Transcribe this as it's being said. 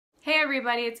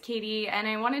everybody, it's Katie, and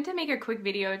I wanted to make a quick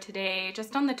video today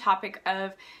just on the topic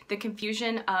of the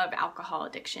confusion of alcohol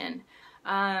addiction.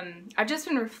 I've just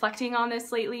been reflecting on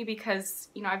this lately because,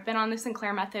 I've been on the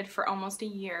Sinclair Method for almost a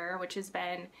year, which has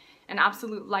been an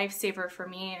absolute lifesaver for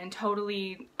me and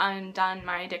totally undone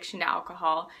my addiction to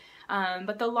alcohol.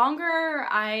 But the longer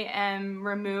I am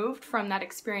removed from that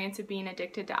experience of being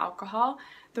addicted to alcohol,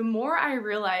 the more I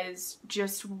realize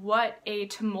just what a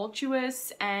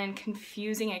tumultuous and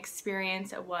confusing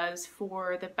experience it was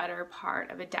for the better part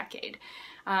of a decade.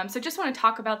 So just want to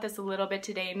talk about this a little bit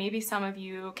today. Maybe some of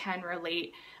you can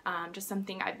relate, just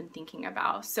something I've been thinking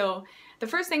about. So the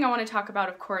first thing I want to talk about,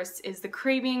 of course, is the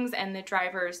cravings and the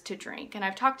drivers to drink. And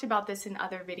I've talked about this in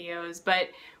other videos, but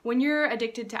when you're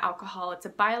addicted to alcohol, it's a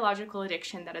biological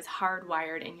addiction that is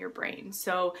hardwired in your brain.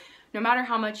 So no matter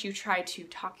how much you try to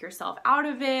talk yourself out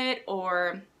of it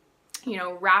or,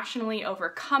 rationally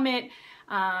overcome it,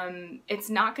 it's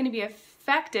not going to be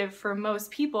effective for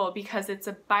most people because it's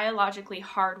a biologically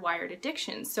hardwired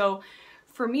addiction. So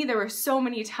for me, there were so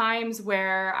many times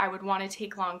where I would want to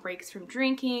take long breaks from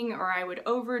drinking, or I would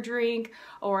overdrink,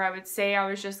 or I would say I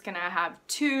was just gonna have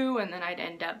two and then I'd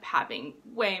end up having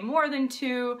way more than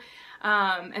two.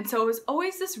 And so it was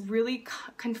always this really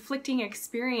conflicting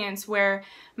experience where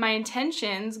my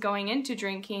intentions going into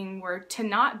drinking were to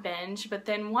not binge, but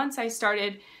then once I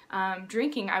started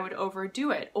drinking, I would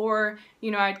overdo it. Or,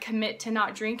 I'd commit to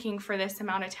not drinking for this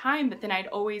amount of time, but then I'd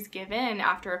always give in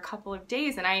after a couple of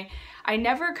days. And I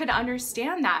never could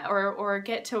understand that or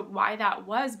get to why that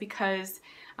was because,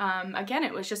 again,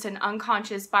 it was just an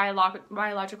unconscious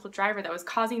biological driver that was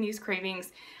causing these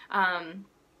cravings.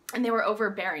 And they were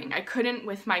overbearing. I couldn't,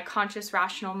 with my conscious,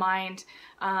 rational mind,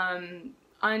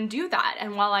 undo that.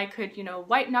 And while I could,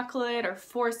 white knuckle it or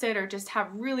force it or just have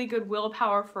really good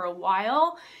willpower for a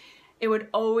while, it would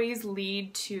always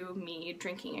lead to me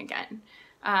drinking again.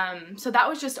 So that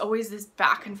was just always this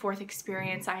back and forth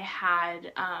experience I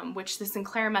had, which the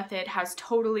Sinclair Method has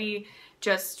totally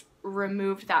just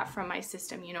removed that from my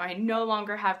system. I no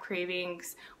longer have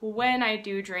cravings when I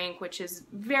do drink, which is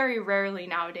very rarely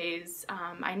nowadays.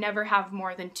 I never have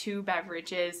more than 2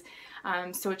 beverages,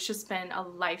 so it's just been a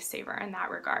lifesaver in that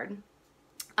regard.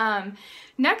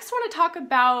 Next, I want to talk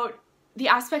about the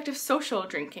aspect of social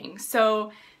drinking.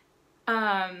 So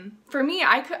for me,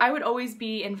 I would always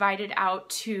be invited out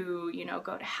to,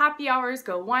 go to happy hours,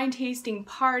 go wine tasting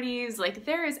parties. Like,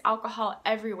 there is alcohol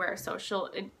everywhere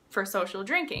for social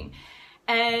drinking.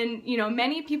 And,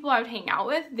 many people I would hang out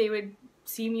with, they would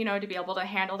seem, to be able to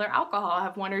handle their alcohol,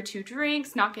 have 1 or 2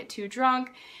 drinks, not get too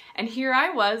drunk. And here I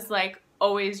was, like,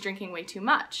 always drinking way too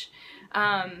much.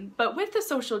 But with the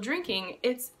social drinking,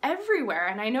 it's everywhere.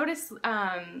 And I notice,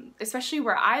 especially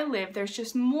where I live, there's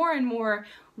just more and more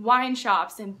wine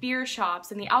shops and beer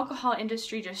shops, and the alcohol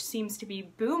industry just seems to be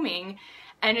booming.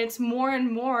 And it's more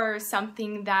and more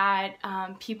something that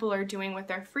people are doing with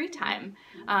their free time.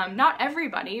 Not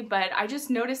everybody, but I just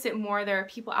notice it more. There are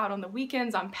people out on the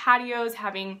weekends on patios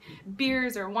having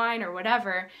beers or wine or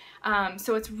whatever.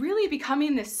 So it's really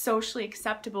becoming this socially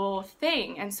acceptable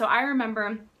thing. And so I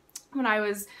remember when I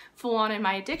was full on in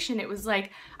my addiction, it was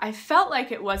like, I felt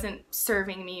like it wasn't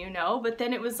serving me, but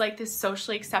then it was like this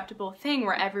socially acceptable thing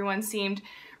where everyone seemed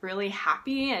really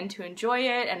happy and to enjoy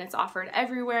it, and it's offered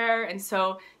everywhere. And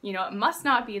so, it must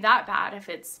not be that bad if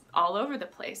it's all over the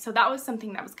place. So that was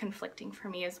something that was conflicting for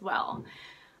me as well.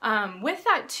 With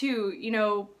that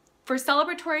too, for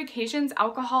celebratory occasions,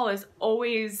 alcohol is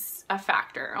always a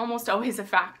factor, almost always a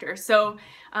factor. So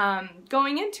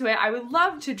going into it, I would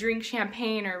love to drink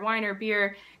champagne or wine or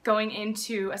beer going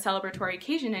into a celebratory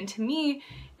occasion. And to me,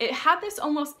 it had this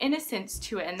almost innocence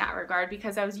to it in that regard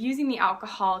because I was using the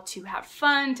alcohol to have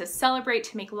fun, to celebrate,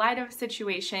 to make light of a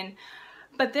situation.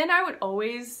 But then I would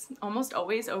almost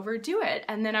always overdo it.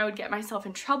 And then I would get myself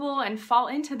in trouble and fall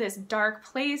into this dark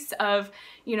place of,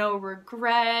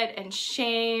 regret and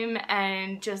shame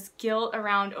and just guilt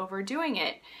around overdoing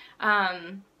it.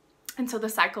 And so the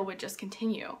cycle would just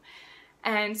continue.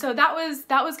 And so that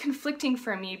was conflicting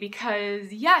for me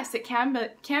because yes, it can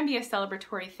be a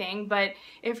celebratory thing, but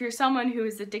if you're someone who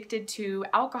is addicted to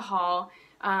alcohol,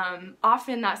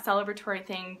 often that celebratory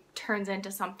thing turns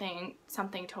into something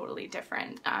totally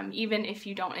different, even if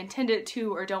you don't intend it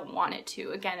to or don't want it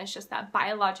to. Again, it's just that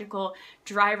biological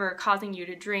driver causing you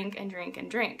to drink and drink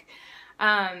and drink.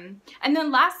 And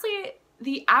then lastly,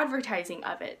 the advertising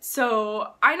of it.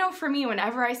 So I know for me,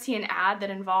 whenever I see an ad that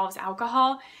involves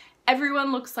alcohol,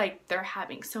 everyone looks like they're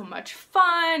having so much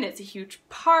fun, it's a huge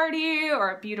party or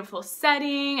a beautiful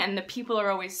setting, and the people are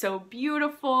always so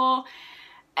beautiful.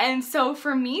 And so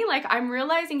for me, like, I'm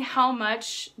realizing how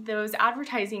much those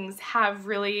advertisings have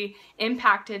really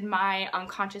impacted my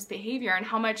unconscious behavior, and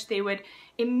how much they would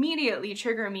immediately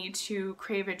trigger me to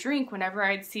crave a drink whenever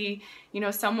I'd see, you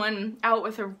know, someone out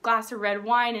with a glass of red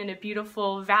wine in a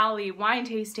beautiful valley wine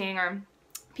tasting, or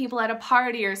people at a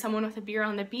party, or someone with a beer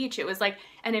on the beach. It was like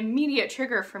an immediate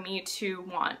trigger for me to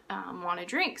want a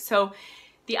drink. So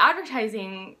the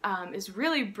advertising is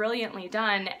really brilliantly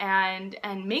done, and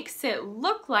makes it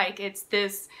look like it's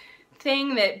this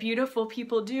thing that beautiful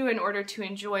people do in order to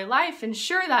enjoy life. And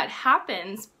sure, that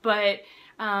happens, but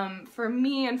for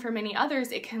me and for many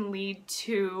others, it can lead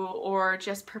to, or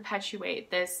just perpetuate,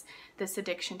 this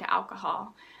addiction to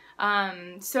alcohol.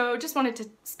 So just wanted to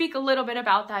speak a little bit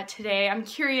about that today. I'm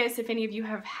curious if any of you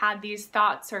have had these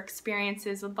thoughts or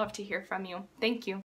experiences. Would love to hear from you. Thank you.